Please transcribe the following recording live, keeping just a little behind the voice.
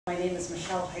My name is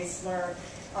Michelle Heisler.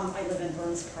 I live in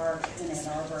Burns Park in Ann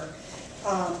Arbor.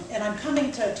 And I'm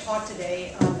coming to talk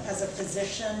today as a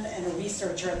physician and a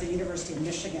researcher at the University of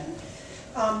Michigan.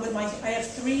 I have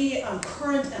three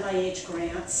current NIH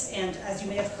grants, and as you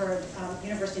may have heard,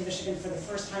 University of Michigan for the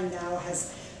first time now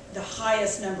has the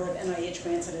highest number of NIH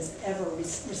grants it has ever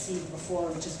received before,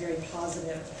 which is very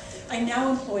positive. I now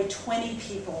employ 20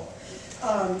 people,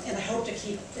 and I hope to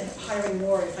keep hiring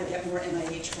more if I get more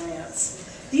NIH grants.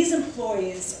 These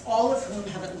employees, all of whom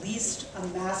have at least a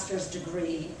master's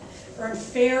degree, earn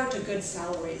fair to good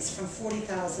salaries from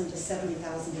 $40,000 to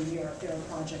 $70,000 a year if they're a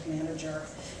project manager.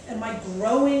 And my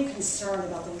growing concern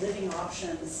about the living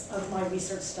options of my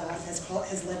research staff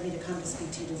has led me to come to speak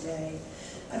to you today.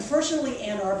 Unfortunately,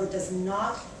 Ann Arbor does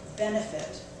not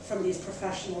benefit from these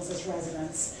professionals as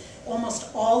residents.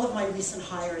 Almost all of my recent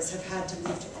hires have had to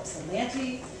move to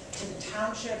Ypsilanti, to the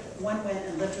township. One went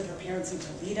and lived with her parents in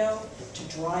Toledo to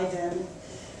drive in.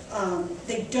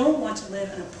 They don't want to live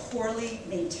in a poorly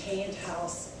maintained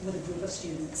house with a group of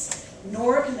students,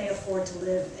 nor can they afford to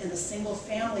live in a single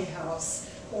family house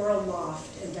or a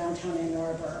loft in downtown Ann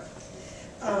Arbor.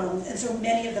 And so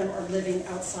many of them are living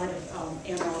outside of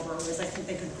Ann Arbor, whereas I think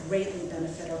they could greatly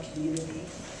benefit our community.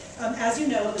 As you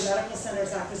know, the Medical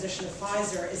Center's acquisition of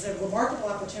Pfizer is a remarkable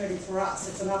opportunity for us.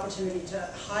 It's an opportunity to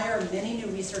hire many new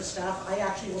research staff. I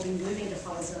actually will be moving to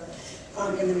Pfizer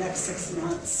in the next 6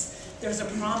 months. There's a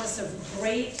promise of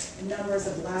great numbers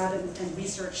of lab and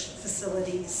research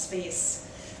facility space.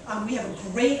 We have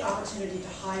a great opportunity to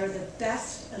hire the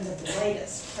best and the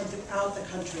brightest from throughout the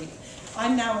country.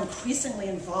 I'm now increasingly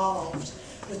involved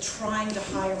with trying to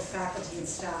hire faculty and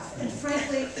staff, and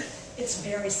frankly, it's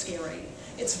very scary.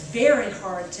 It's very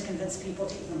hard to convince people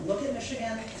to even look at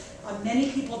Michigan.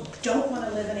 Many people don't want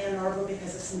to live in Ann Arbor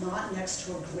because it's not next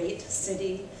to a great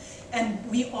city. And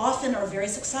we often are very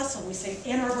successful. We say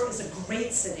Ann Arbor is a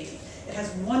great city. It has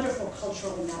wonderful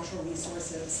cultural and natural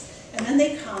resources. And then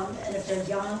they come, and if they're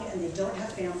young and they don't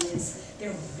have families,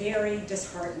 they're very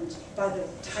disheartened by the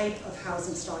type of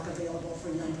housing stock available for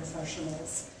young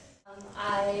professionals.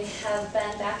 I have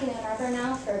been back in Ann Arbor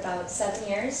now for about 7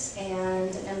 years,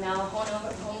 and am now a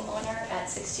homeowner at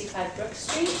 625 Brook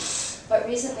Street, but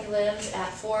recently lived at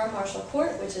 4 Marshall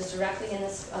Court, which is directly in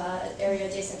this area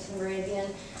adjacent to the Moravian,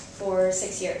 for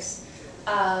 6 years.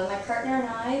 My partner and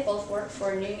I both work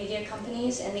for new media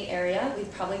companies in the area.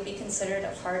 We'd probably be considered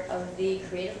a part of the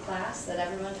creative class that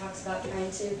everyone talks about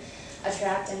trying to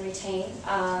attract and retain.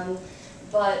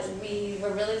 But we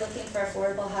were really looking for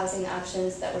affordable housing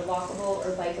options that were walkable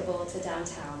or bikeable to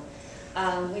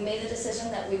downtown. We made the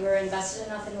decision that we were invested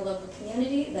enough in the local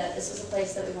community that this was a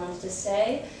place that we wanted to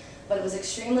stay, but it was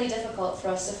extremely difficult for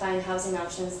us to find housing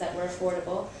options that were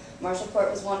affordable. Marshall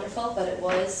Court was wonderful, but it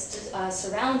was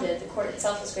surrounded, the court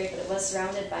itself was great, but it was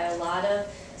surrounded by a lot of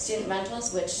student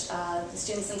rentals, which the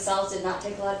students themselves did not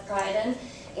take a lot of pride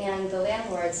in, and the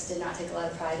landlords did not take a lot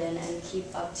of pride in and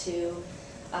keep up to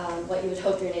what you would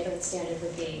hope your neighborhood standard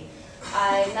would be.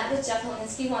 I met with Jeff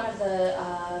Holinsky, one of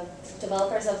the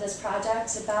developers of this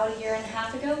project, about 1.5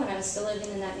 years ago when I was still living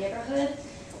in that neighborhood.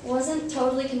 Wasn't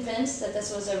totally convinced that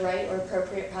this was a right or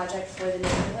appropriate project for the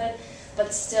neighborhood,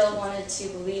 but still wanted to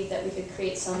believe that we could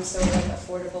create some sort of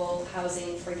affordable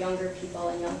housing for younger people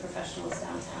and young professionals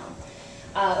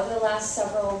downtown. Over the last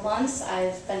several months,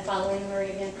 I've been following the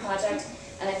Moravian project,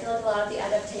 and I feel like a lot of the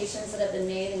adaptations that have been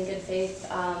made in good faith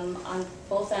on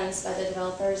both ends by the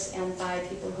developers and by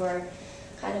people who are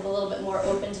kind of a little bit more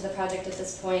open to the project at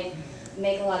this point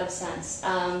make a lot of sense.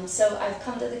 So I've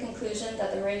come to the conclusion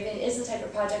that the Moravian is the type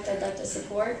of project I'd like to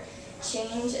support.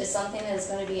 Change is something that is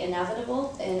going to be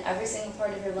inevitable in every single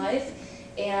part of your life,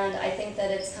 and I think that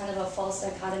it's kind of a false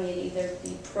dichotomy to either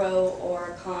be pro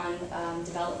or con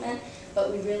development,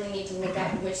 but we really need to look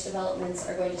at which developments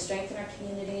are going to strengthen our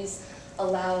communities,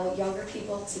 allow younger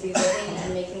people to be living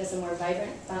and making this a more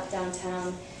vibrant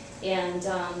downtown, and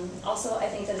also I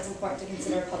think that it's important to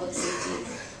consider public safety.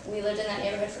 We lived in that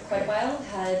neighborhood for quite a while,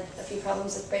 had a few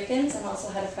problems with break-ins, and also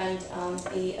had a friend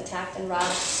be attacked and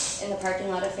robbed in the parking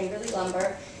lot of Fingerly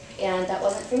Lumber, and that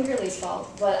wasn't Fingerly's fault.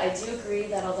 But I do agree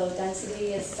that although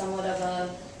density is somewhat of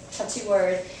a touchy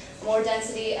word, more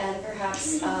density and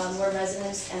perhaps more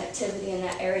residents and activity in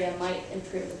that area might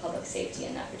improve the public safety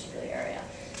in that particular area.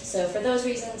 So for those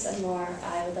reasons and more,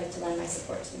 I would like to lend my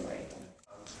support to the Moravian.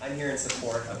 I'm here in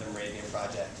support of the Moravian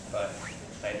project, but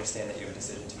I understand that you have a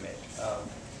decision to make.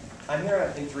 I'm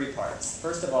here in 3 parts.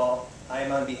 First of all, I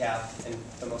am on behalf, and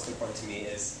the most important to me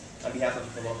is on behalf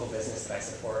of the local business that I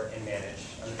support and manage.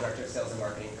 I'm the Director of Sales and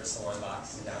Marketing for Salon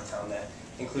Box in downtown that,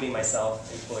 including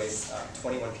myself, employs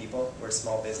 21 people. We're a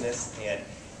small business, and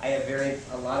I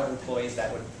have a lot of employees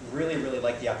that would really, really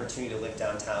like the opportunity to live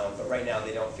downtown, but right now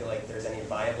they don't feel like there's any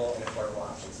viable and affordable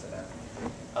options for them.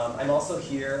 I'm also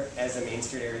here as a Main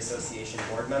Street Area Association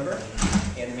board member,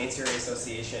 and the Main Street Area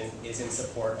Association is in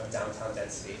support of downtown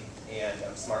density and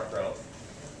smart growth.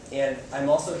 And I'm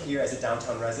also here as a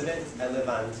downtown resident. I live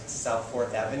on South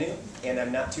 4th Avenue, and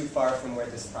I'm not too far from where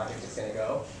this project is going to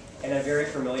go. And I'm very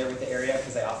familiar with the area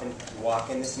because I often walk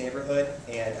in this neighborhood,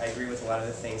 and I agree with a lot of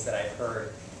the things that I've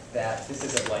heard, that this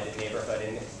is a blighted neighborhood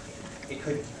and it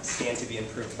could stand to be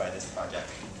improved by this project.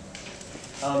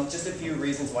 Just a few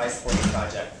reasons why I support the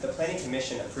project. The Planning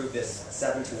Commission approved this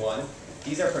 7-1.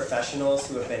 These are professionals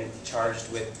who have been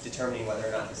charged with determining whether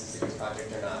or not this is a good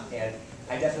project or not. And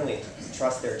I definitely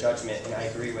trust their judgment, and I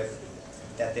agree with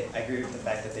the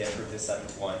fact that they approved this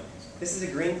 7-1. This is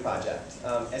a green project.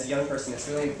 As a young person, it's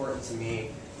really important to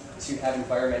me to have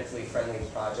environmentally friendly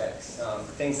projects,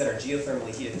 things that are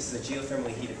geothermally heated. This is a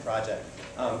geothermally heated project.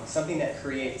 Something that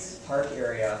creates park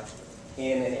area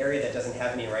in an area that doesn't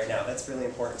have any right now. That's really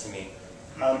important to me.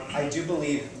 I do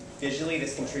believe visually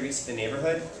this contributes to the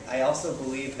neighborhood. I also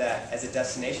believe that as a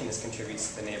destination this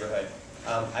contributes to the neighborhood.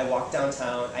 I walk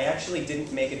downtown. I actually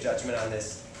didn't make a judgment on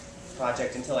this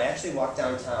project until I actually walked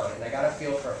downtown, and I got a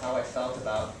feel for how I felt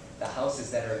about the houses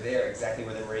that are there, exactly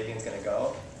where the Moravian's going to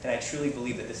go, and I truly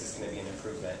believe that this is going to be an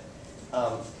improvement.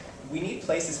 We need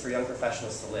places for young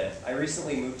professionals to live. I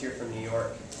recently moved here from New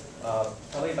York,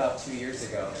 probably about 2 years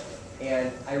ago,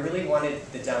 and I really wanted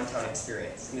the downtown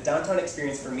experience. And the downtown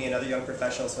experience for me and other young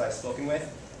professionals who I've spoken with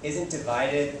isn't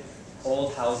divided,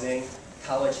 old housing,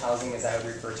 college housing as I would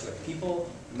refer to it. People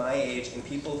my age and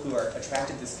people who are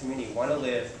attracted to this community want to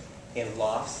live in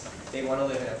lofts. They want to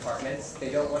live in apartments. They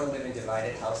don't want to live in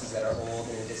divided houses that are old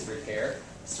and in disrepair,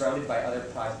 surrounded by other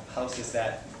houses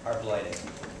that are blighted.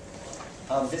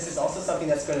 This is also something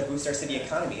that's going to boost our city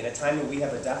economy in a time when we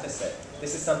have a deficit.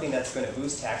 This is something that's going to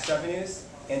boost tax revenues,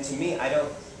 and to me, I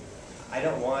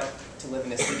don't want to live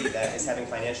in a city that is having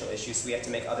financial issues, so we have to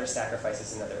make other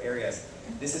sacrifices in other areas.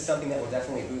 This is something that will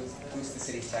definitely boost the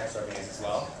city's tax revenues as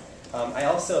well. I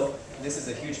also, this is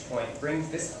a huge point,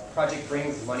 this project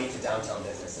brings money to downtown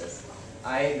businesses.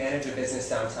 I manage a business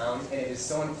downtown, and it is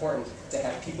so important to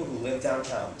have people who live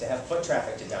downtown, to have foot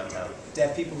traffic to downtown, to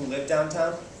have people who live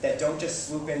downtown that don't just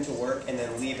swoop into work and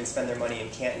then leave and spend their money in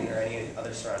Canton or any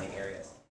other surrounding areas.